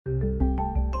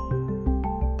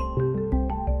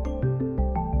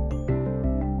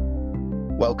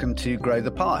Welcome to Grow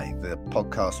the Pie, the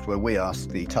podcast where we ask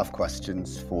the tough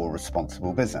questions for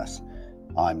responsible business.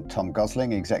 I'm Tom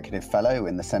Gosling, Executive Fellow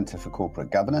in the Centre for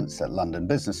Corporate Governance at London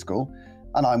Business School,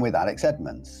 and I'm with Alex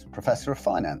Edmans, Professor of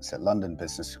Finance at London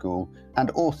Business School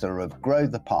and author of Grow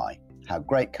the Pie, How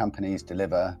Great Companies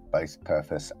Deliver Both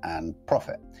Purpose and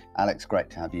Profit. Alex,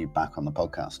 great to have you back on the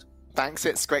podcast. Thanks,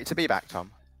 it's great to be back, Tom.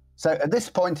 So at this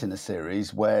point in the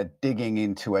series, we're digging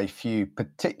into a few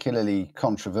particularly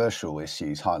controversial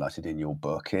issues highlighted in your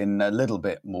book in a little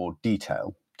bit more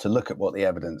detail to look at what the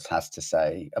evidence has to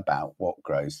say about what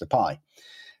grows the pie.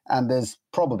 And there's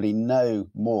probably no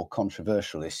more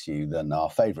controversial issue than our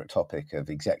favourite topic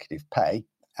of executive pay,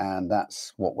 and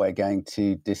that's what we're going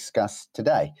to discuss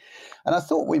today. And I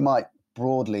thought we might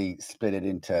broadly split it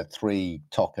into three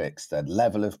topics: the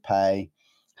level of pay,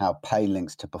 how pay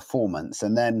links to performance,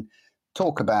 and then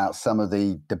talk about some of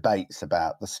the debates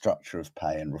about the structure of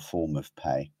pay and reform of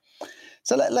pay.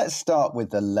 So let's start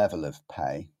with the level of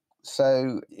pay.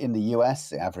 So in the US,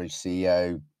 the average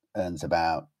CEO earns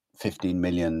about $15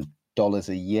 million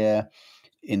a year.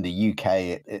 In the UK,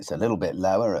 it's a little bit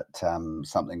lower at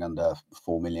something under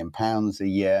 £4 million a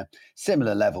year.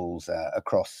 Similar levels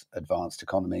across advanced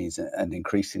economies and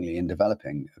increasingly in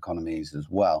developing economies as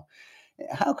well.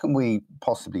 How can we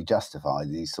possibly justify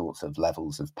these sorts of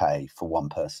levels of pay for one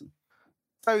person?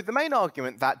 So the main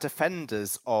argument that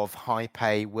defenders of high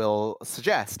pay will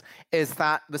suggest is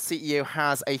that the CEO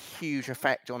has a huge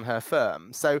effect on her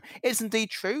firm. So it's indeed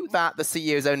true that the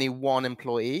CEO is only one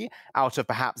employee out of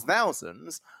perhaps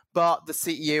thousands, but the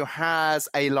CEO has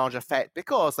a large effect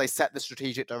because they set the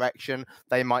strategic direction,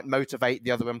 they might motivate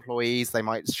the other employees, they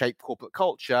might shape corporate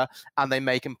culture, and they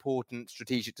make important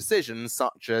strategic decisions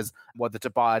such as whether to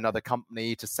buy another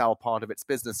company, to sell part of its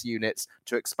business units,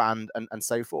 to expand, and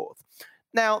so forth.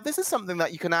 Now, this is something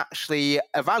that you can actually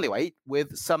evaluate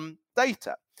with some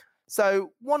data.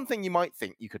 So one thing you might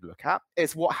think you could look at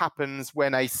is what happens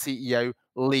when a CEO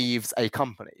leaves a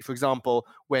company. For example,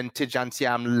 when Tidjane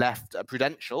Thiam left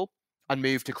Prudential and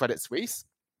moved to Credit Suisse,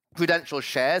 Prudential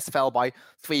shares fell by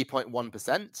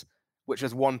 3.1%, which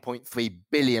was £1.3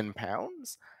 billion,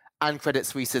 and Credit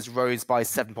Suisse's rose by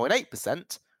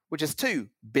 7.8%, which is £2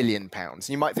 billion. And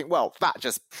you might think, well, that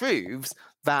just proves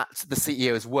that the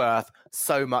CEO is worth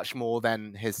so much more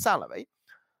than his salary.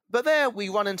 But there we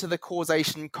run into the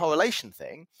causation correlation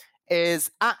thing,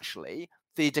 is actually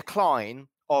the decline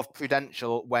of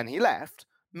Prudential when he left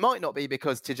might not be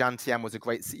because Tidjane Thiam was a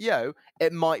great CEO.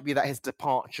 It might be that his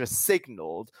departure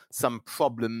signaled some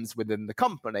problems within the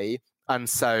company. And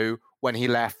so when he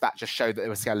left, that just showed that there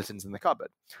were skeletons in the cupboard.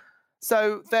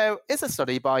 So there is a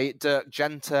study by Dirk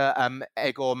Genter,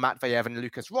 Egor Matveyev, and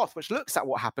Lucas Roth, which looks at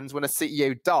what happens when a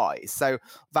CEO dies. So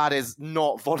that is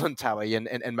not voluntary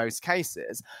in most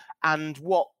cases. And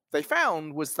what they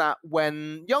found was that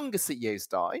when younger CEOs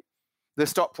die, the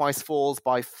stock price falls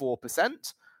by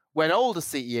 4%. When older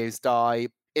CEOs die,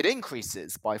 it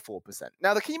increases by 4%.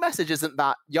 Now, the key message isn't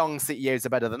that young CEOs are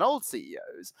better than old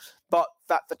CEOs, but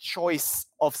that the choice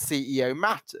of CEO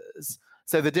matters.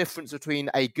 So the difference between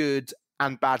a good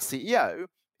and bad CEO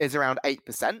is around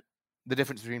 8%, the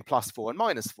difference between +4 and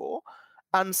 -4.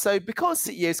 And so because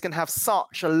CEOs can have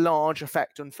such a large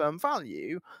effect on firm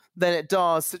value, then it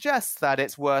does suggest that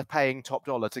it's worth paying top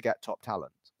dollar to get top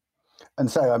talent.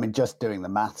 And so, I mean, just doing the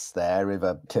maths there, if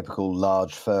a typical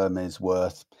large firm is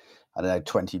worth, I don't know,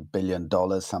 $20 billion,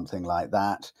 something like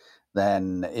that,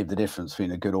 then if the difference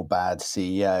between a good or bad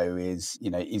CEO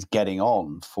is getting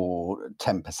on for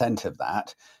 10% of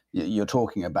that, you're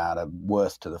talking about a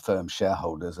worth to the firm's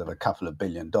shareholders of a couple of $1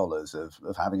 billion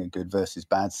of having a good versus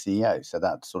bad CEO. So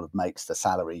that sort of makes the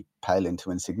salary pale into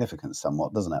insignificance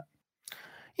somewhat, doesn't it?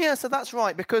 Yeah, so that's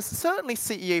right, because certainly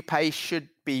CEO pay should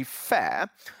be fair,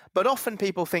 but often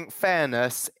people think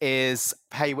fairness is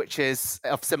pay which is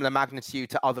of similar magnitude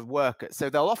to other workers. So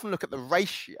they'll often look at the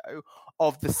ratio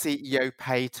of the CEO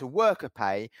pay to worker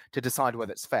pay to decide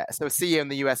whether it's fair. So a CEO in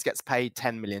the US gets paid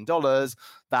 $10 million.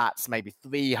 That's maybe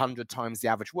 300 times the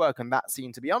average worker, and that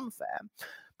seemed to be unfair.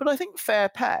 But I think fair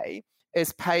pay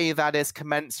is pay that is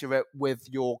commensurate with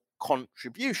your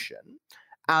contribution.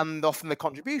 And often the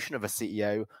contribution of a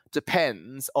CEO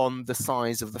depends on the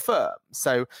size of the firm.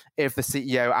 So if the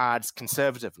CEO adds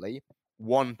conservatively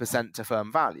 1% to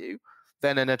firm value,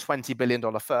 then in a $20 billion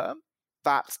firm,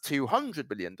 that's $200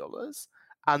 billion.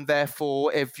 And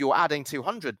therefore, if you're adding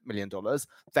 $200 million,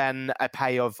 then a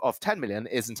pay of $10 million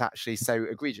isn't actually so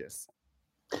egregious.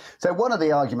 So one of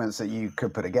the arguments that you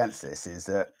could put against this is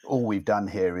that all we've done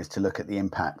here is to look at the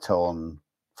impact on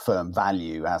firm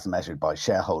value as measured by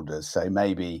shareholders. So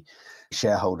maybe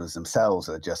shareholders themselves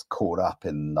are just caught up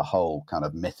in the whole kind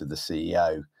of myth of the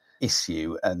CEO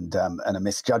issue and a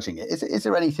misjudging it. Is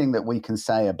there anything that we can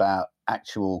say about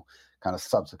actual kind of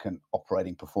subsequent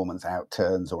operating performance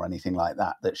outturns or anything like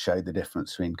that that show the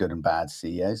difference between good and bad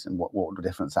CEOs and what the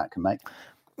difference that can make?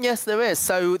 Yes, there is.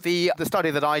 So the study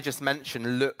that I just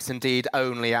mentioned looks indeed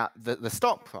only at the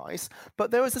stock price, but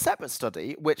there was a separate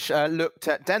study which looked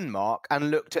at Denmark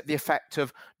and looked at the effect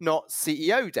of not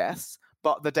CEO deaths,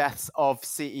 but the deaths of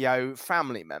CEO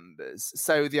family members.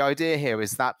 So the idea here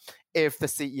is that if the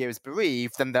CEO is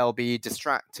bereaved, then they'll be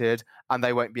distracted and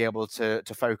they won't be able to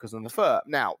focus on the firm.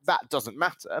 Now, that doesn't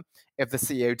matter if the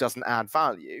CEO doesn't add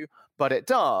value, but it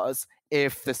does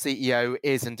if the CEO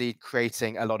is indeed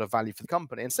creating a lot of value for the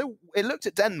company. And so it looked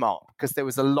at Denmark because there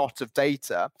was a lot of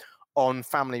data on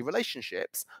family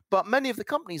relationships, but many of the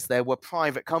companies there were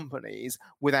private companies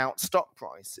without stock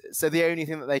prices. So the only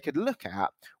thing that they could look at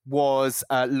was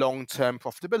long-term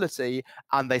profitability,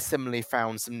 and they similarly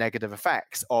found some negative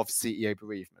effects of CEO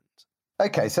bereavement.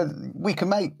 Okay, so we can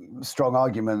make strong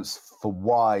arguments for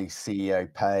why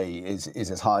CEO pay is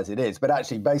as high as it is, but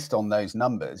actually based on those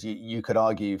numbers, you could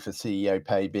argue for CEO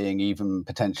pay being even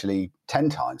potentially 10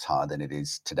 times higher than it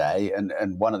is today. And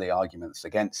one of the arguments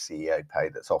against CEO pay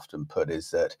that's often put is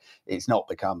that it's not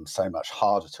become so much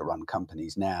harder to run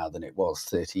companies now than it was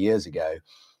 30 years ago,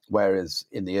 whereas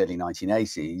in the early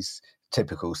 1980s,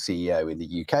 typical CEO in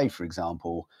the UK, for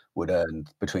example, would earn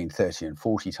between 30 and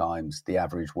 40 times the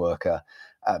average worker.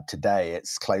 Today,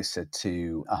 it's closer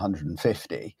to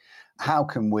 150. How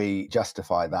can we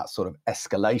justify that sort of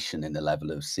escalation in the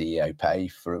level of CEO pay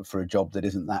for a job that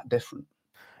isn't that different?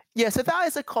 Yeah, so that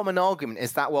is a common argument,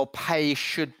 is that, well, pay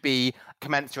should be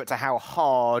commensurate to how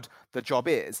hard the job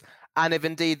is. And if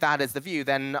indeed that is the view,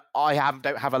 then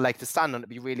don't have a leg to stand on. It'd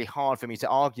be really hard for me to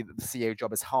argue that the CEO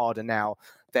job is harder now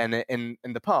than in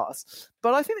the past.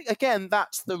 But I think, again,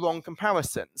 that's the wrong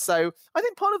comparison. So I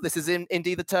think part of this is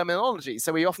indeed the terminology.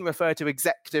 So we often refer to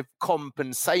executive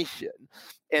compensation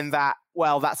in that,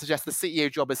 well, that suggests the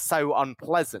CEO job is so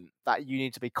unpleasant that you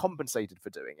need to be compensated for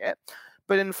doing it.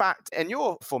 But in fact, in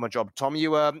your former job, Tom,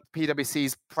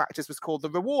 PwC's practice was called the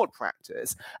reward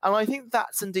practice. And I think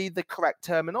that's indeed the correct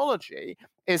terminology,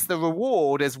 is the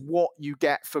reward is what you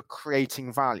get for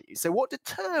creating value. So what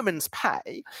determines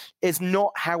pay is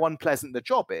not how unpleasant the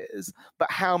job is,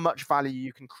 but how much value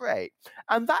you can create.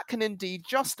 And that can indeed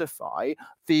justify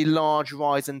the large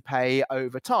rise in pay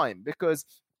over time, because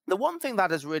the one thing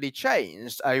that has really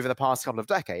changed over the past couple of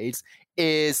decades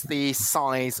is the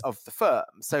size of the firm.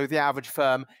 So the average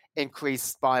firm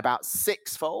increased by about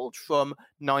sixfold from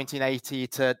 1980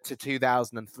 to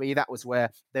 2003. That was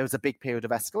where there was a big period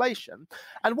of escalation.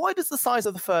 And why does the size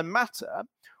of the firm matter?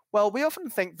 Well, we often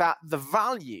think that the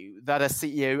value that a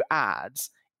CEO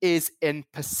adds is in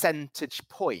percentage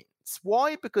points.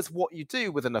 Why? Because what you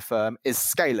do within a firm is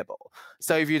scalable.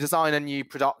 So if you design a new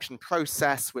production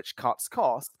process which cuts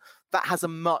costs, that has a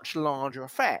much larger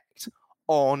effect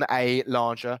on a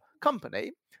larger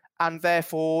company. And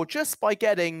therefore, just by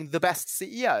getting the best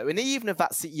CEO, and even if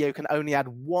that CEO can only add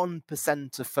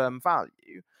 1% of firm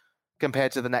value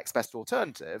compared to the next best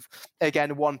alternative,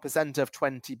 again, 1% of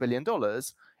 $20 billion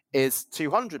is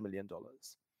 $200 million.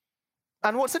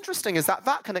 And what's interesting is that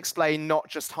that can explain not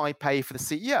just high pay for the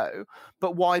CEO,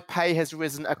 but why pay has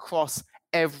risen across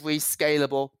every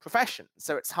scalable profession.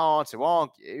 So it's hard to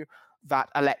argue that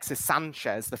Alexis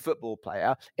Sanchez, the football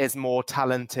player, is more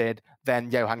talented than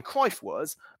Johan Cruyff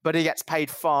was, but he gets paid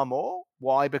far more.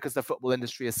 Why? Because the football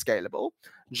industry is scalable.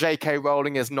 J.K.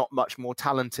 Rowling is not much more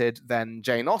talented than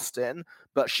Jane Austen,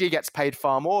 but she gets paid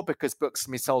far more because books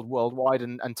can be sold worldwide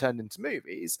and turned into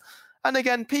movies. And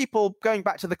again, people, going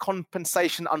back to the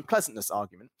compensation unpleasantness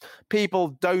argument, people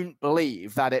don't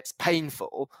believe that it's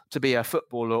painful to be a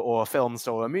footballer or a film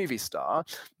star or a movie star,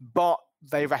 but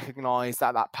they recognize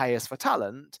that that pay is for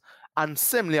talent. And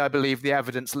similarly, I believe the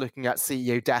evidence looking at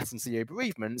CEO deaths and CEO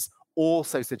bereavements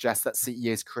also suggests that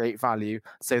CEOs create value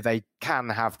so they can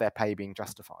have their pay being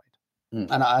justified.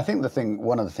 And I think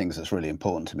one of the things that's really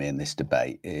important to me in this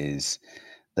debate is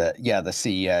that, yeah, the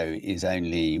CEO is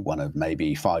only one of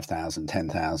maybe 5,000,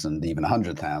 10,000, even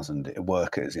 100,000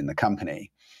 workers in the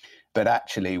company. But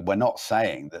actually, we're not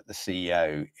saying that the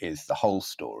CEO is the whole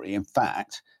story. In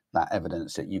fact, that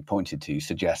evidence that you pointed to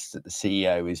suggests that the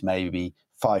CEO is maybe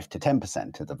 5 to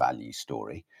 10% of the value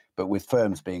story. But with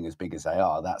firms being as big as they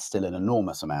are, that's still an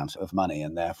enormous amount of money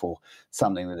and therefore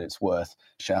something that it's worth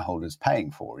shareholders paying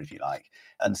for, if you like.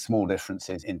 And small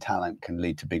differences in talent can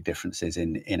lead to big differences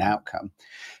in outcome.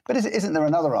 But isn't there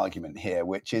another argument here,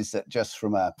 which is that just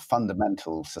from a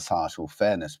fundamental societal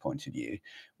fairness point of view,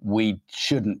 we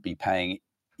shouldn't be paying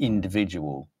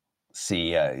individual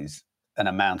CEOs an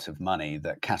amount of money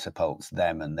that catapults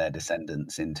them and their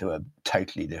descendants into a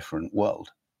totally different world?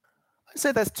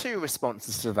 So there's two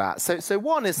responses to that. So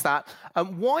one is that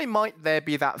why might there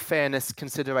be that fairness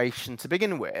consideration to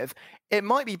begin with? It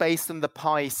might be based on the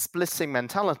pie splitting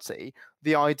mentality,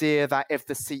 the idea that if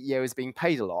the CEO is being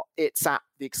paid a lot, it's at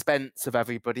the expense of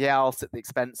everybody else, at the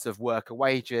expense of worker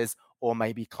wages, or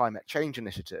maybe climate change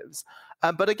initiatives.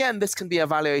 But again, this can be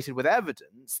evaluated with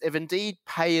evidence. If indeed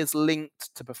pay is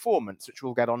linked to performance, which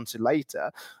we'll get onto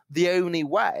later, the only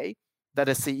way that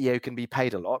a CEO can be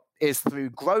paid a lot is through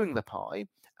growing the pie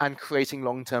and creating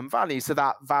long-term value. So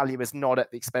that value is not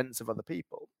at the expense of other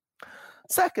people.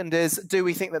 Second is, do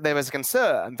we think that there is a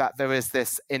concern that there is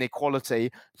this inequality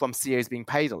from CEOs being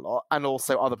paid a lot and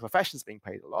also other professions being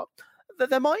paid a lot? That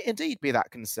there might indeed be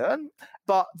that concern,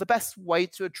 but the best way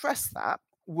to address that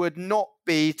would not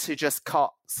be to just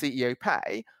cut CEO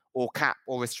pay or cap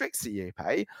or restrict CEO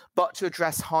pay, but to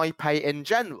address high pay in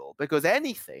general, because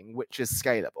anything which is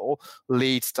scalable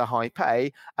leads to high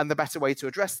pay. And the better way to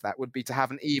address that would be to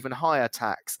have an even higher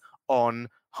tax on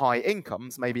high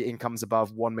incomes, maybe incomes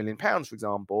above £1 million, for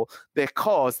example,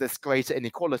 because this greater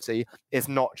inequality is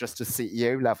not just a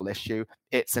CEO level issue,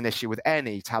 it's an issue with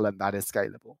any talent that is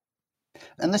scalable.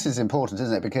 And this is important,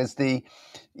 isn't it? Because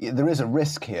there is a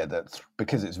risk here that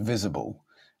because it's visible,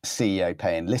 CEO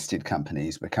pay in listed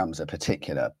companies becomes a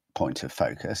particular point of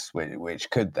focus, which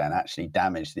could then actually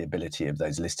damage the ability of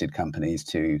those listed companies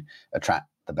to attract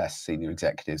the best senior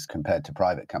executives compared to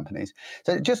private companies.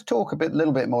 So just talk a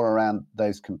little bit more around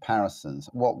those comparisons.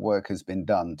 What work has been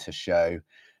done to show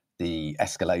the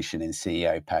escalation in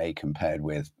CEO pay compared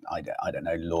with, I don't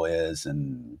know, lawyers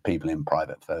and people in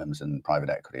private firms and private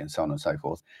equity and so on and so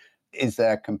forth? Is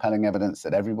there compelling evidence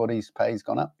that everybody's pay has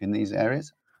gone up in these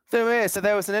areas? There is. So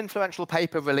there was an influential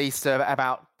paper released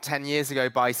about 10 years ago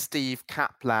by Steve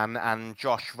Kaplan and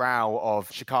Josh Rao of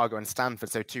Chicago and Stanford,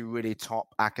 so two really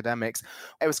top academics.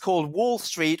 It was called Wall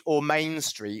Street or Main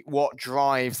Street, What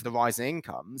Drives the Rising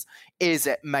Incomes? Is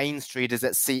it Main Street? Is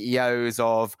it CEOs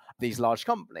of these large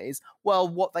companies? Well,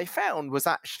 what they found was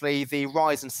actually the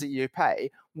rise in CEO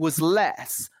pay was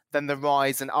less than the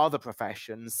rise in other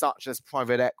professions, such as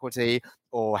private equity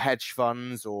or hedge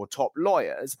funds or top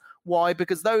lawyers. Why?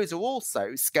 Because those are also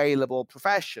scalable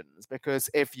professions. Because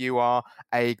if you are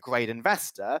a great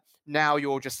investor, now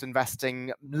you're just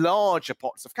investing larger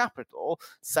pots of capital.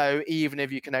 So even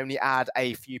if you can only add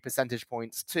a few percentage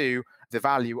points to the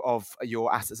value of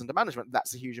your assets under management,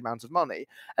 that's a huge amount of money.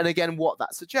 And again, what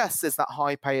that suggests is that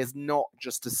high pay is not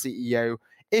just a CEO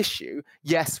issue.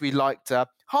 Yes, we like to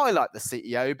highlight the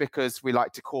CEO because we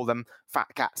like to call them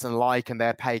fat cats and and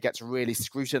their pay gets really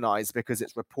scrutinized because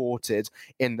it's reported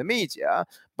in the media.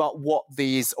 But what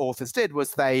these authors did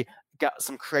was they got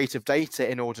some creative data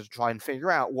in order to try and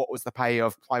figure out what was the pay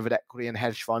of private equity and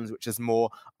hedge funds, which is more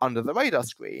under the radar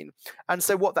screen. And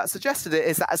so what that suggested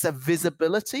is that as a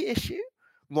visibility issue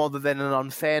rather than an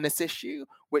unfairness issue,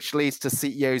 which leads to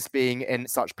CEOs being in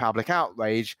such public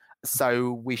outrage.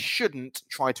 So we shouldn't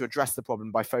try to address the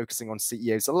problem by focusing on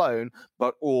CEOs alone,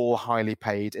 but all highly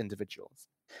paid individuals.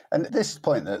 And at this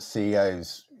point that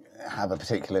CEOs have a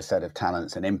particular set of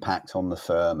talents and impact on the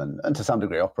firm and to some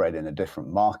degree operate in a different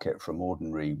market from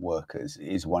ordinary workers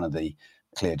is one of the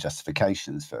clear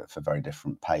justifications for very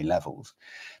different pay levels.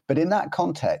 But in that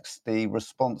context, the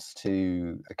response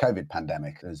to the COVID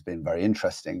pandemic has been very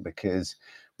interesting because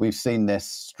we've seen this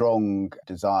strong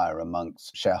desire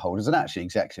amongst shareholders and actually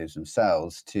executives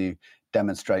themselves to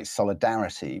demonstrate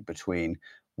solidarity between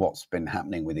what's been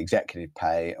happening with executive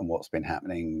pay and what's been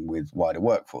happening with wider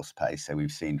workforce pay. So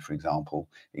we've seen, for example,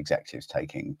 executives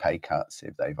taking pay cuts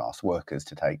if they've asked workers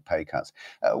to take pay cuts.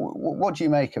 What do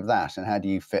you make of that, and how do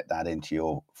you fit that into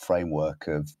your framework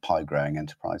of pie-growing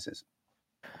enterprises?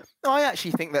 I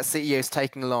actually think that CEOs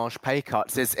taking large pay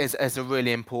cuts is a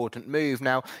really important move.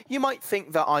 Now, you might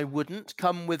think that I wouldn't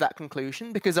come with that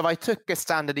conclusion, because if I took a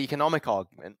standard economic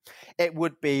argument, it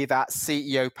would be that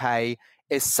CEO pay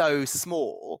is so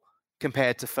small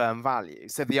compared to firm value.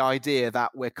 So the idea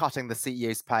that we're cutting the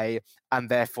CEO's pay and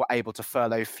therefore able to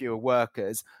furlough fewer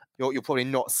workers, you're probably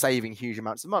not saving huge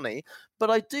amounts of money.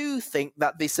 But I do think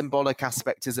that the symbolic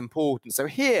aspect is important. So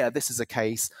here, this is a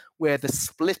case where the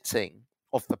splitting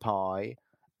of the pie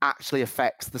actually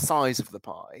affects the size of the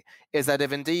pie, is that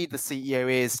if indeed the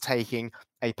CEO is taking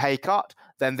a pay cut,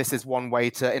 then this is one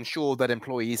way to ensure that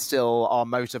employees still are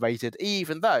motivated,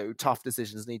 even though tough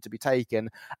decisions need to be taken,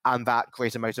 and that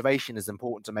greater motivation is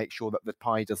important to make sure that the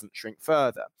pie doesn't shrink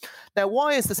further. Now,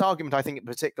 why is this argument, I think, in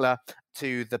particular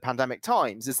to the pandemic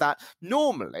times, is that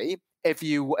normally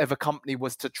if a company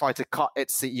was to try to cut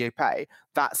its CEO pay,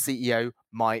 that CEO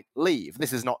might leave.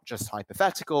 This is not just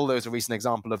hypothetical. There was a recent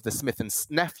example of the Smith and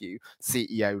Nephew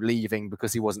CEO leaving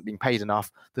because he wasn't being paid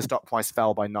enough. The stock price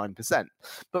fell by 9%.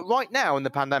 But right now in the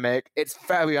pandemic, it's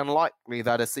very unlikely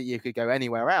that a CEO could go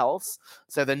anywhere else.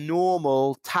 So the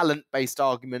normal talent-based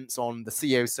arguments on the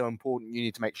CEO is so important, you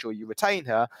need to make sure you retain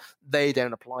her, they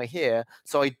don't apply here.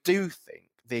 So I do think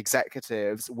the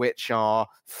executives which are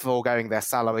foregoing their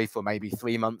salary for maybe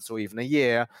 3 months or even a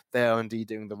year, they're indeed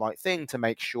doing the right thing to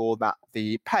make sure that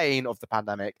the pain of the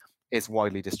pandemic is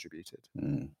widely distributed.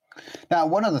 Now,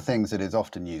 one of the things that is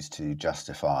often used to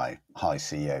justify high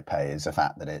CEO pay is the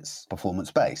fact that it's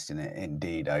performance-based. And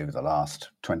indeed, over the last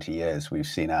 20 years, we've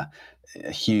seen a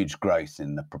huge growth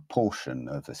in the proportion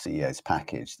of the CEO's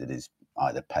package that is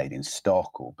either paid in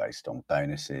stock or based on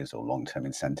bonuses or long-term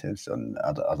incentives and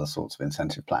other sorts of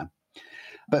incentive plan.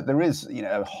 But there is,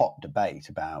 a hot debate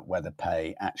about whether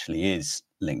pay actually is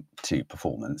linked to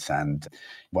performance. And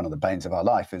one of the banes of our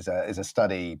life is a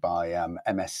study by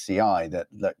MSCI that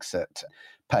looks at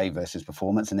pay versus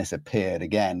performance. And this appeared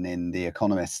again in The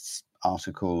Economist's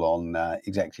article on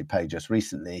executive pay just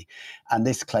recently. And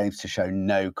this claims to show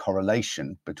no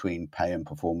correlation between pay and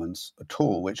performance at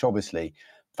all, which obviously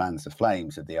fans the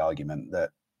flames of the argument that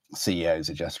CEOs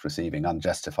are just receiving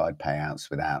unjustified payouts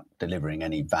without delivering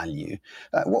any value.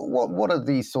 What are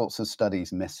these sorts of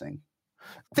studies missing?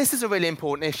 This is a really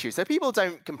important issue. So people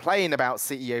don't complain about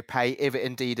CEO pay if it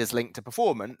indeed is linked to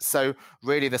performance. So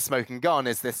really the smoking gun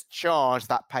is this charge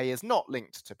that pay is not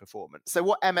linked to performance. So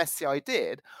what MSCI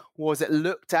did was it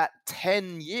looked at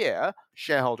 10-year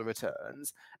shareholder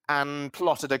returns and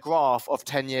plotted a graph of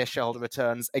 10-year shareholder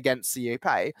returns against CEO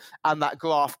pay, and that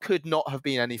graph could not have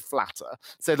been any flatter.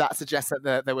 So that suggests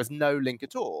that there was no link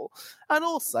at all. And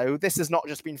also, this has not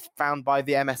just been found by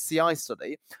the MSCI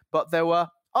study, but there were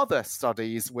other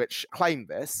studies which claim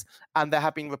this, and there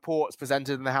have been reports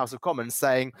presented in the House of Commons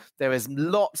saying there is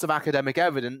lots of academic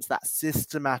evidence that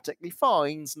systematically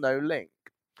finds no link.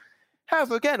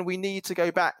 However, again, we need to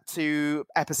go back to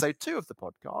episode 2 of the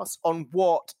podcast on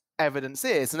what evidence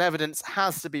is, and evidence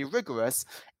has to be rigorous.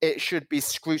 It should be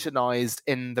scrutinized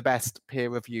in the best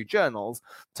peer-reviewed journals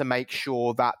to make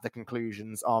sure that the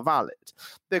conclusions are valid.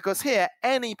 Because here,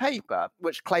 any paper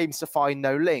which claims to find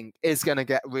no link is going to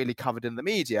get really covered in the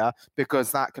media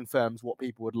because that confirms what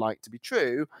people would like to be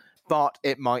true, but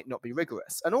it might not be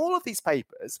rigorous. And all of these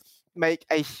papers make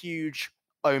a huge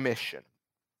omission,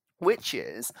 which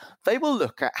is they will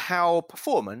look at how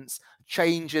performance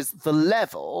changes the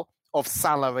level of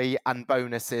salary and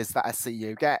bonuses that a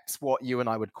CEO gets, what you and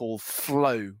I would call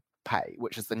flow pay,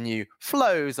 which is the new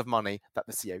flows of money that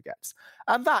the CEO gets.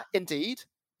 And that indeed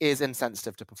is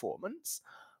insensitive to performance,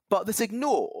 but this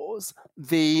ignores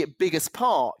the biggest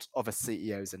part of a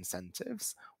CEO's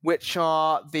incentives, which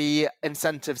are the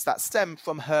incentives that stem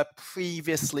from her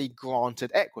previously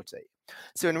granted equity.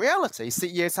 So in reality,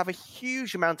 CEOs have a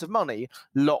huge amount of money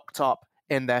locked up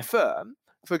in their firm.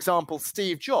 For example,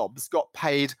 Steve Jobs got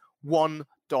paid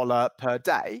 $1 per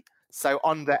day. So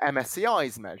under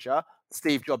MSCI's measure,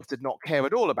 Steve Jobs did not care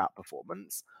at all about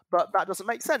performance. But that doesn't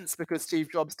make sense because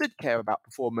Steve Jobs did care about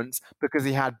performance because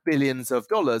he had billions of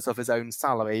dollars of his own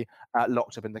salary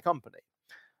locked up in the company.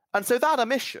 And so that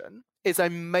omission is a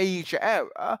major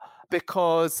error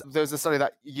because there's a study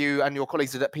that you and your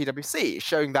colleagues did at PwC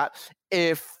showing that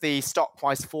if the stock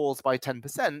price falls by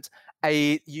 10%,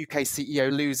 a UK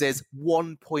CEO loses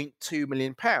 £1.2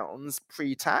 million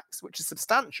pre-tax, which is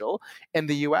substantial. In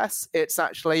the US, it's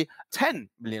actually $10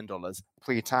 million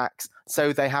pre-tax.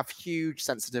 So they have huge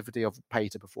sensitivity of pay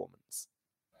to performance.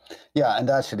 Yeah, and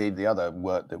actually the other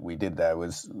work that we did there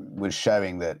was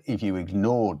showing that if you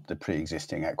ignored the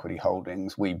pre-existing equity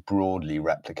holdings, we broadly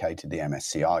replicated the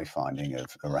MSCI finding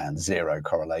of around zero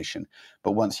correlation.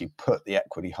 But once you put the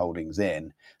equity holdings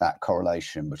in, that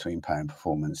correlation between pay and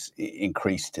performance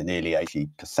increased to nearly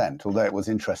 80%, although it was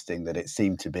interesting that it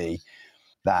seemed to be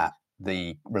that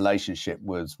the relationship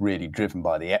was really driven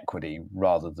by the equity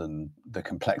rather than the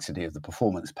complexity of the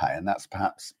performance pay. And that's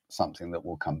perhaps something that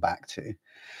we'll come back to.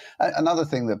 Another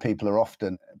thing that people are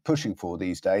often pushing for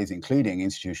these days, including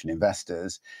institutional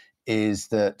investors, is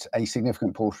that a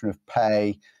significant portion of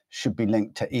pay should be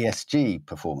linked to ESG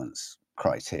performance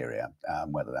criteria,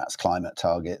 whether that's climate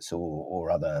targets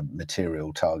or other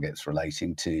material targets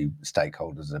relating to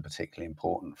stakeholders that are particularly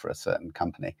important for a certain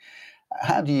company.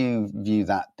 How do you view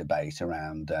that debate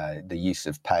around the use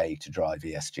of pay to drive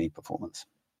ESG performance?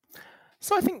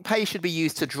 So I think pay should be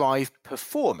used to drive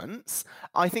performance.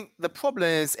 I think the problem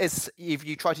is if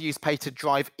you try to use pay to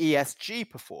drive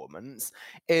ESG performance,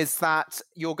 is that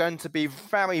you're going to be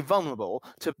very vulnerable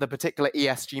to the particular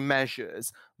ESG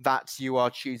measures that you are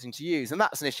choosing to use. And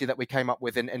that's an issue that we came up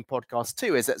with in podcast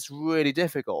 2, is it's really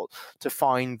difficult to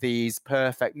find these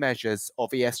perfect measures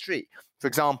of ESG. For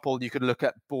example, you could look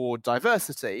at board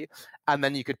diversity, and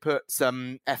then you could put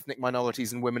some ethnic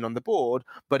minorities and women on the board,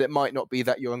 but it might not be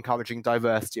that you're encouraging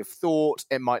diversity of thought.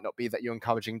 It might not be that you're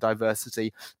encouraging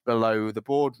diversity below the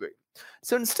boardroom.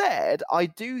 So instead, I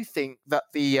do think that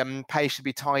the pay should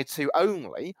be tied to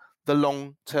only the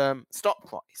long-term stock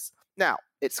price. Now,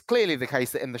 it's clearly the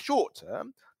case that in the short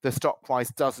term, the stock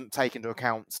price doesn't take into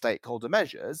account stakeholder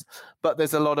measures, but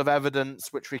there's a lot of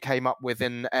evidence, which we came up with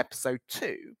in episode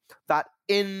 2, that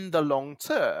in the long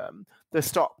term, the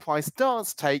stock price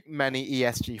does take many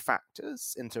ESG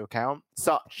factors into account,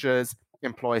 such as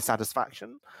employee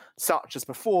satisfaction, such as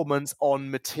performance on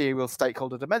material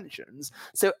stakeholder dimensions.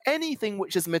 So anything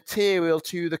which is material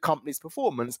to the company's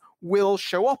performance will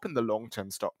show up in the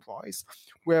long-term stock price.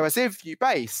 Whereas if you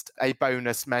based a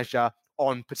bonus measure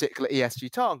on particular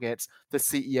ESG targets, the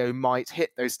CEO might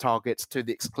hit those targets to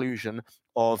the exclusion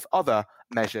of other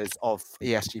measures of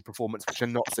ESG performance, which are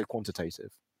not so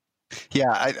quantitative.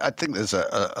 Yeah, I think there's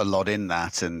a lot in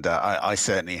that. And I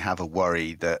certainly have a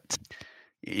worry that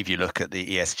if you look at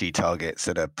the ESG targets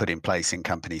that are put in place in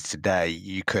companies today,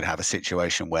 you could have a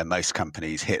situation where most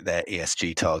companies hit their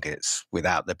ESG targets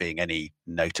without there being any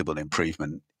notable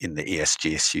improvement in the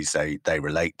ESG issues they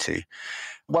relate to.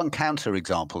 One counter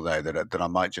example, though, that I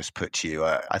might just put to you,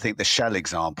 I think the Shell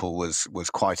example was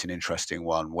quite an interesting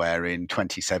one, where in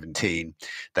 2017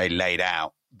 they laid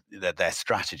out their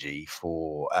strategy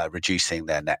for reducing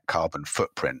their net carbon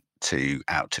footprint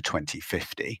out to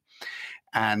 2050.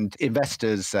 And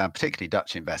investors, particularly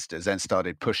Dutch investors, then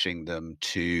started pushing them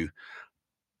to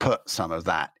put some of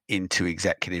that into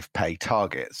executive pay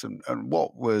targets. And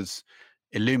what was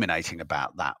illuminating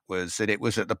about that was that it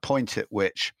was at the point at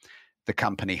which the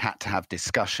company had to have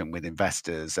discussion with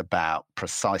investors about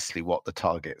precisely what the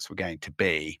targets were going to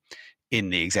be in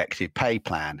the executive pay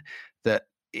plan, that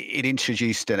it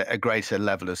introduced a greater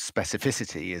level of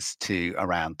specificity as to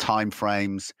around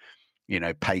timeframes,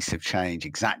 pace of change,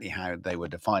 exactly how they were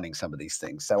defining some of these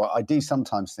things. So I do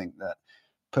sometimes think that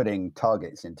putting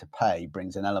targets into pay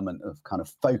brings an element of kind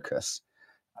of focus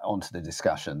onto the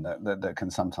discussion that can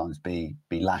sometimes be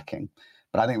lacking.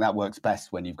 But I think that works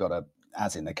best when you've got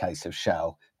as in the case of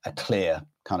Shell, a clear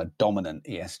kind of dominant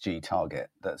ESG target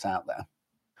that's out there.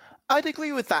 I'd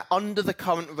agree with that under the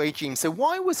current regime. So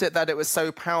why was it that it was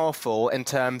so powerful in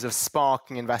terms of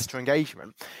sparking investor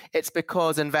engagement? It's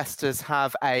because investors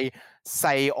have a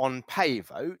say on pay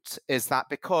vote. Is that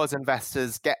because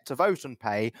investors get to vote on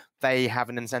pay, they have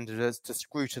an incentive to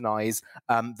scrutinize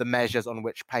the measures on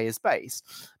which pay is based.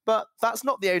 But that's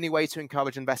not the only way to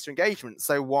encourage investor engagement.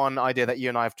 So one idea that you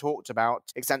and I have talked about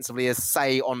extensively is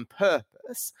say on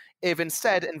purpose. If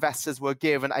instead investors were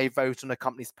given a vote on a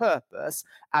company's purpose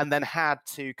and then had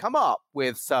to come up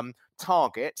with some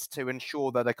targets to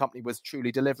ensure that a company was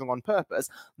truly delivering on purpose,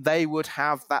 they would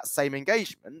have that same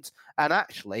engagement. And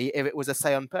actually, if it was a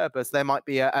say on purpose, there might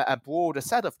be a broader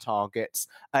set of targets,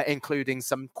 including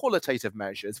some qualitative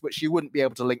measures, which you wouldn't be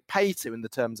able to link pay to in the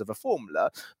terms of a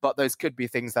formula, but those could be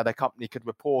things that a company could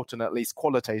report on at least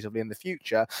qualitatively in the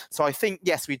future. So I think,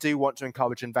 yes, we do want to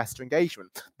encourage investor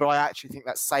engagement, but I actually think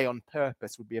that say on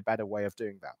purpose would be a better way of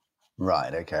doing that.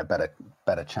 Right. Okay.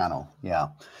 Better channel. Yeah.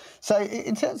 So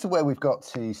in terms of where we've got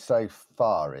to so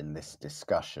far in this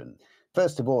discussion,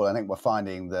 first of all, I think we're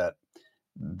finding that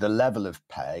the level of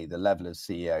pay, the level of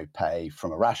CEO pay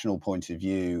from a rational point of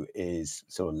view is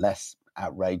sort of less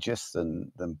outrageous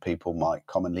than people might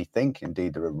commonly think.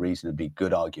 Indeed, there are reasonably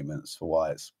good arguments for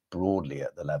why it's broadly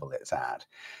at the level it's at.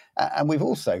 And we've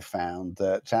also found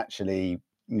that actually,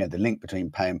 the link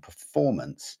between pay and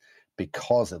performance,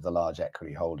 because of the large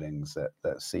equity holdings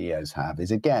that CEOs have,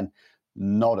 is again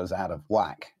not as out of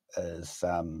whack as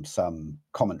some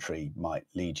commentary might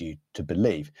lead you to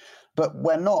believe. But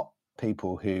we're not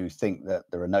people who think that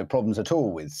there are no problems at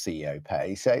all with CEO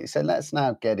pay. So let's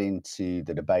now get into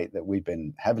the debate that we've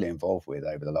been heavily involved with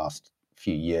over the last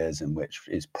few years, and which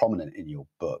is prominent in your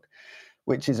book,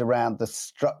 which is around the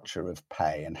structure of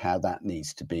pay and how that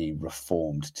needs to be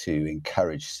reformed to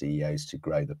encourage CEOs to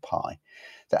grow the pie.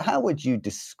 So how would you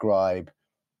describe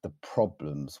the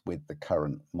problems with the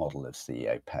current model of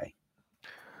CEO pay?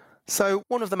 So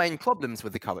one of the main problems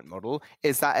with the current model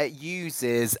is that it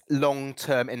uses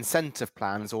long-term incentive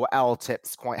plans, or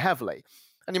LTIPs, quite heavily.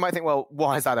 And you might think, well,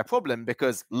 why is that a problem?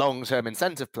 Because long-term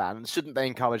incentive plans, shouldn't they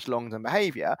encourage long-term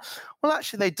behavior? Well,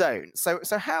 actually, they don't. So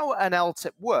how an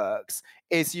LTIP works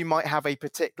is you might have a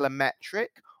particular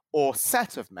metric or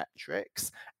set of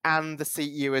metrics, and the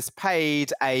CEO is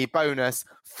paid a bonus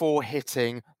for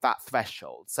hitting that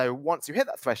threshold. So once you hit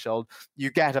that threshold,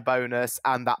 you get a bonus,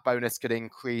 and that bonus could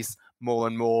increase more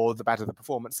and more the better the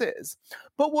performance is.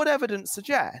 But what evidence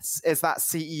suggests is that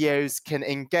CEOs can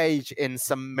engage in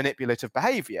some manipulative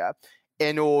behavior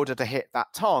in order to hit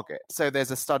that target. So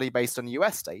there's a study based on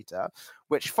US data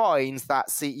which finds that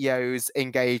CEOs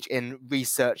engage in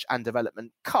research and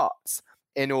development cuts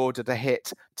in order to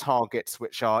hit targets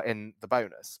which are in the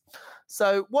bonus.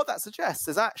 So what that suggests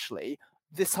is actually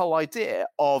this whole idea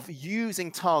of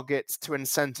using targets to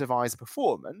incentivize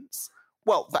performance.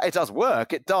 Well, it does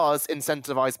work. It does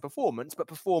incentivize performance, but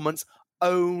performance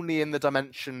only in the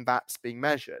dimension that's being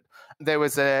measured. There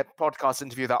was a podcast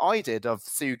interview that I did of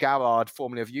Sue Garrard,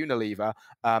 formerly of Unilever,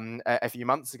 a few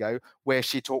months ago, where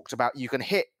she talked about you can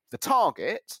hit the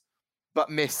target, but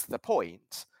miss the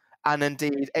point. And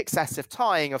indeed, excessive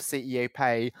tying of CEO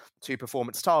pay to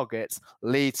performance targets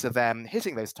leads to them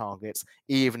hitting those targets,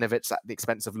 even if it's at the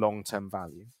expense of long-term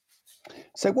value.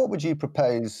 So what would you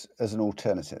propose as an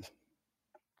alternative?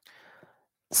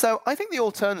 So I think the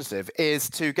alternative is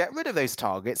to get rid of those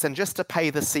targets and just to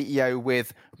pay the CEO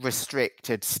with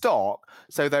restricted stock.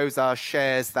 So those are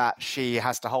shares that she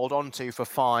has to hold on to for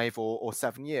 5 or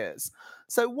 7 years.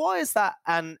 So why is that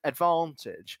an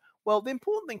advantage? Well, the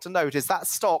important thing to note is that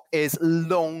stock is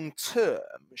long-term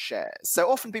shares. So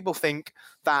often people think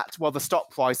that, well, the stock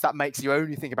price, that makes you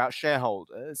only think about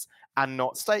shareholders and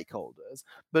not stakeholders.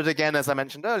 But again, as I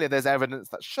mentioned earlier, there's evidence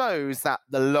that shows that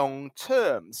the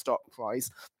long-term stock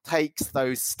price takes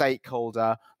those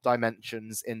stakeholder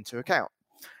dimensions into account.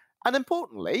 And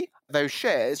importantly, those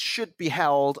shares should be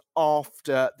held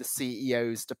after the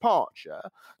CEO's departure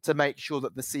to make sure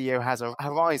that the CEO has a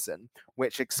horizon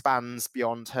which expands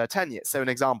beyond her tenure. So an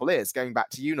example is, going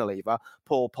back to Unilever,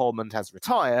 Paul Polman has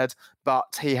retired,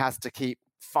 but he has to keep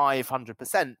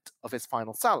 500% of his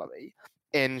final salary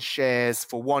in shares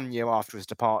for 1 year after his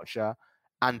departure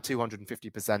and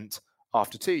 250%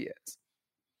 after 2 years.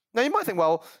 Now, you might think,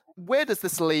 well, where does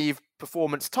this leave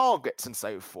performance targets and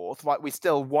so forth? Right, we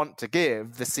still want to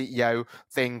give the CEO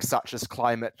things such as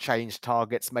climate change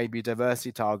targets, maybe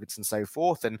diversity targets and so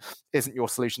forth, and isn't your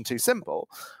solution too simple?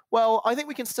 Well, I think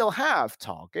we can still have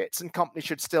targets and companies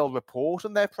should still report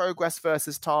on their progress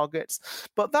versus targets,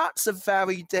 but that's a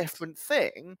very different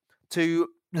thing to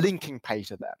linking pay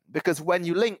to them, because when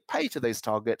you link pay to those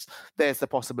targets, there's the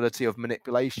possibility of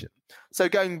manipulation. So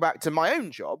going back to my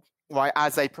own job, right,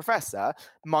 as a professor,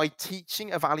 my teaching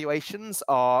evaluations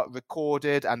are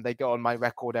recorded and they go on my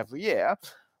record every year,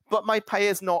 but my pay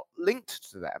is not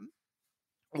linked to them.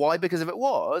 Why? Because if it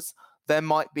was, there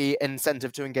might be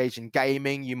incentive to engage in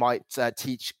gaming. You might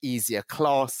teach easier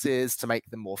classes to make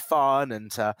them more fun and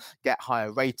to get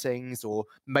higher ratings, or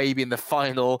maybe in the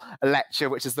final lecture,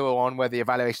 which is the one where the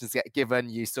evaluations get given,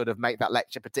 you sort of make that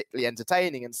lecture particularly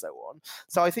entertaining and so on.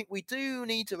 So I think we do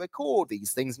need to record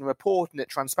these things and report on it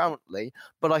transparently,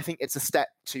 but I think it's a step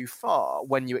too far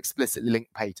when you explicitly link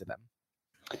pay to them.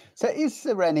 So is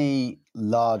there any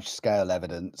large-scale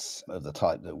evidence of the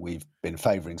type that we've been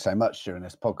favouring so much during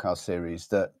this podcast series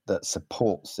that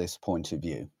supports this point of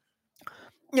view?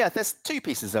 Yeah, there's 2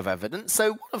 pieces of evidence.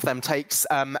 So one of them takes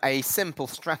a simple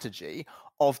strategy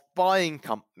of buying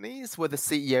companies where the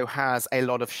CEO has a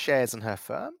lot of shares in her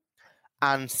firm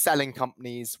and selling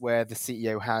companies where the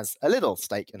CEO has a little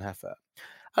stake in her firm.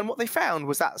 And what they found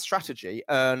was that strategy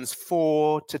earns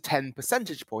 4 to 10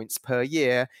 percentage points per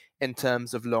year in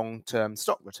terms of long-term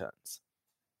stock returns.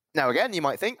 Now, again, you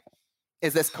might think,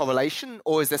 is this correlation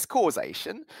or is this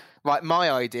causation? Right,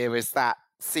 my idea is that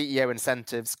CEO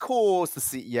incentives cause the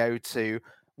CEO to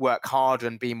work harder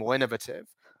and be more innovative.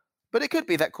 But it could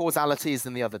be that causality is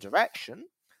in the other direction.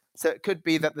 So it could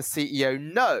be that the CEO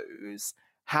knows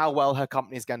how well her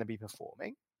company is going to be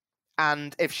performing.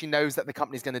 And if she knows that the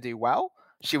company is going to do well,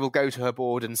 she will go to her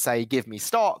board and say, give me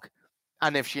stock.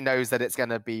 And if she knows that it's going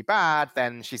to be bad,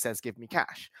 then she says, give me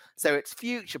cash. So it's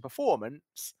future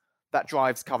performance that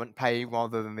drives current pay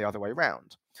rather than the other way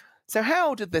around. So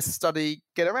how did this study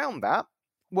get around that?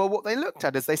 Well, what they looked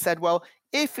at is they said, well,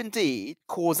 if indeed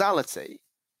causality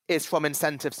is from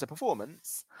incentives to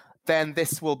performance, then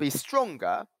this will be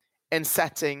stronger in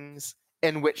settings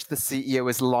in which the CEO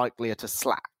is likelier to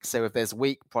slack. So if there's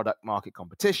weak product market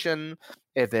competition,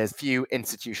 if there's few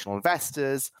institutional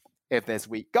investors, if there's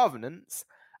weak governance,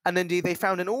 and indeed they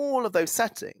found in all of those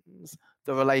settings,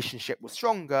 the relationship was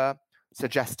stronger,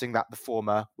 suggesting that the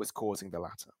former was causing the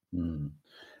latter.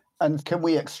 And can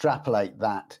we extrapolate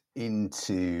that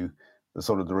into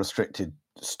the restricted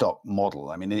stock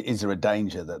model? I mean, is there a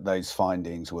danger that those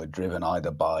findings were driven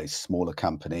either by smaller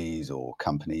companies or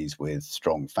companies with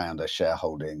strong founder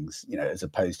shareholdings, as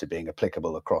opposed to being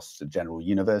applicable across the general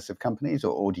universe of companies,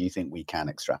 or do you think we can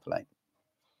extrapolate?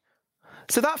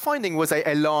 So that finding was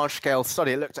a large-scale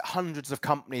study. It looked at hundreds of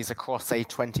companies across a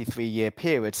 23-year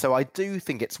period. So I do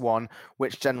think it's one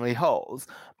which generally holds.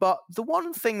 But the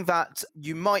one thing that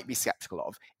you might be skeptical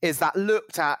of is that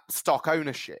looked at stock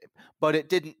ownership, but it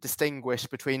didn't distinguish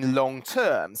between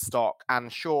long-term stock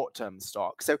and short-term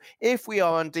stock. So if we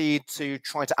are indeed to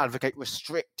try to advocate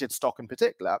restricted stock in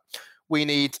particular, we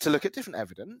need to look at different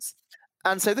evidence.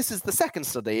 And so this is the second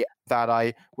study that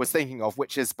I was thinking of,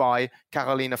 which is by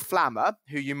Carolina Flammer,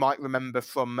 who you might remember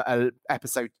from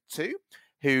episode 2,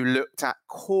 who looked at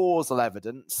causal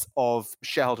evidence of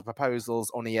shareholder proposals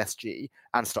on ESG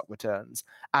and stock returns,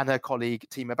 and her colleague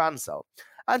Tima Bansal.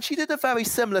 And she did a very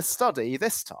similar study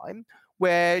this time,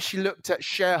 where she looked at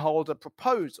shareholder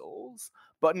proposals,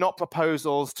 but not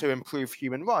proposals to improve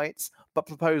human rights, but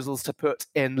proposals to put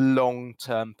in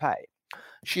long-term pay.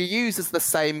 She uses the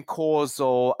same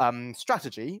causal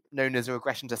strategy, known as a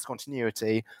regression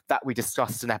discontinuity, that we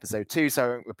discussed in episode 2, so I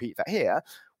won't repeat that here.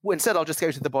 Instead, I'll just go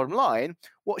to the bottom line.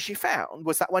 What she found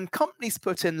was that when companies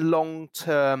put in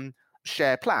long-term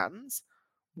share plans,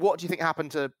 what do you think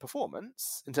happened to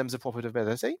performance in terms of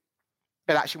profitability?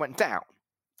 It actually went down.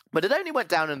 But it only went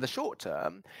down in the short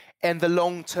term. In the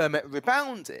long term, it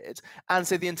rebounded. And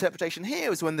so the interpretation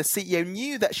here is when the CEO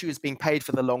knew that she was being paid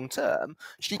for the long term,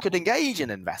 she could engage in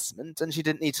investment and she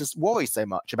didn't need to worry so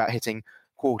much about hitting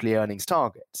quarterly earnings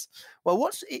targets. Well,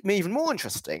 what's even more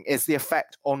interesting is the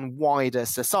effect on wider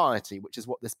society, which is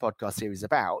what this podcast series is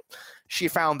about. She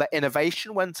found that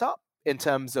innovation went up in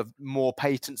terms of more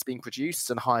patents being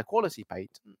produced and higher quality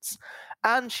patents.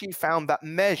 And she found that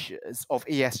measures of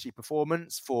ESG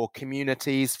performance for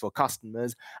communities, for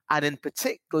customers, and in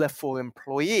particular for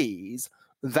employees,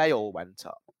 they all went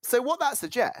up. So what that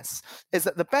suggests is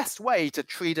that the best way to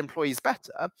treat employees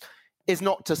better is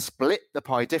not to split the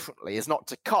pie differently, is not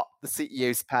to cut the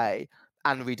CEO's pay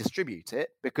and redistribute it,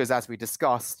 because as we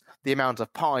discussed, the amount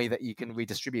of pie that you can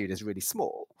redistribute is really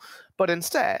small, but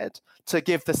instead to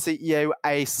give the CEO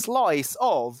a slice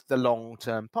of the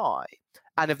long-term pie.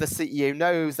 And if the CEO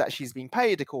knows that she's being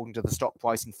paid according to the stock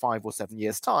price in 5 or 7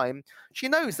 years' time, she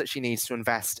knows that she needs to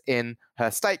invest in her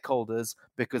stakeholders,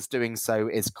 because doing so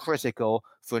is critical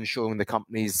for ensuring the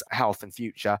company's health and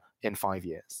future in 5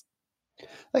 years. I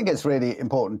think it's really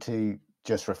important to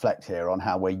just reflect here on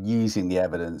how we're using the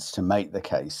evidence to make the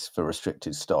case for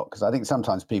restricted stock. Because I think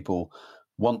sometimes people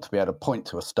want to be able to point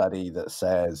to a study that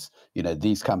says,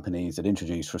 these companies that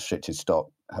introduce restricted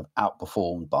stock have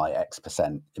outperformed by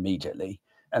X% immediately.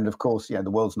 And of course,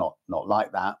 the world's not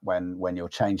like that. When you're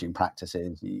changing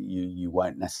practices, you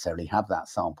won't necessarily have that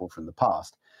sample from the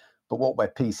past. But what we're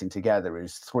piecing together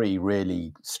is 3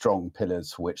 really strong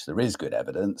pillars for which there is good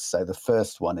evidence. So the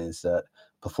first one is that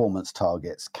performance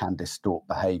targets can distort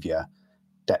behavior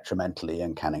detrimentally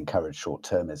and can encourage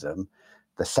short-termism.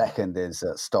 The second is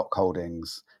that stock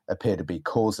holdings appear to be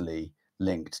causally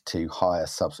linked to higher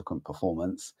subsequent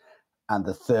performance. And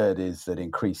the third is that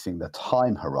increasing the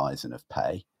time horizon of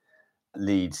pay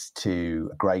leads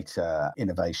to greater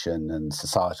innovation and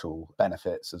societal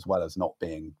benefits, as well as not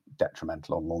being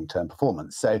detrimental on long-term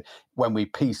performance. So when we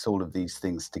piece all of these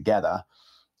things together,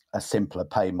 a simpler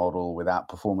pay model without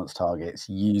performance targets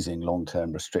using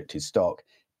long-term restricted stock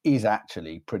is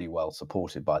actually pretty well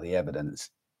supported by the evidence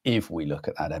if we look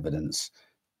at that evidence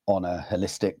on a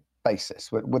holistic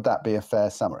basis. Would that be a fair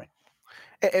summary?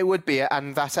 It would be,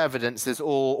 and that evidence is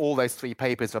all those 3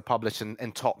 papers were published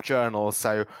in top journals,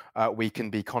 so we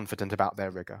can be confident about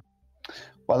their rigor.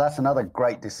 Well, that's another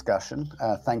great discussion.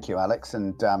 Thank you, Alex.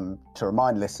 And to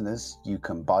remind listeners, you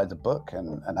can buy the book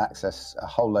and access a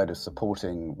whole load of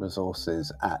supporting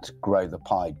resources at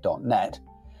growthepie.net.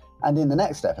 And in the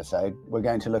next episode, we're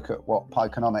going to look at what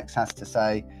Pieconomics has to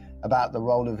say about the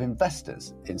role of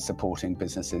investors in supporting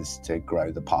businesses to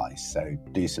grow the pie. So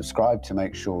do subscribe to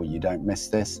make sure you don't miss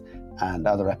this and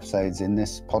other episodes in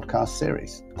this podcast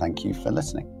series. Thank you for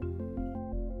listening.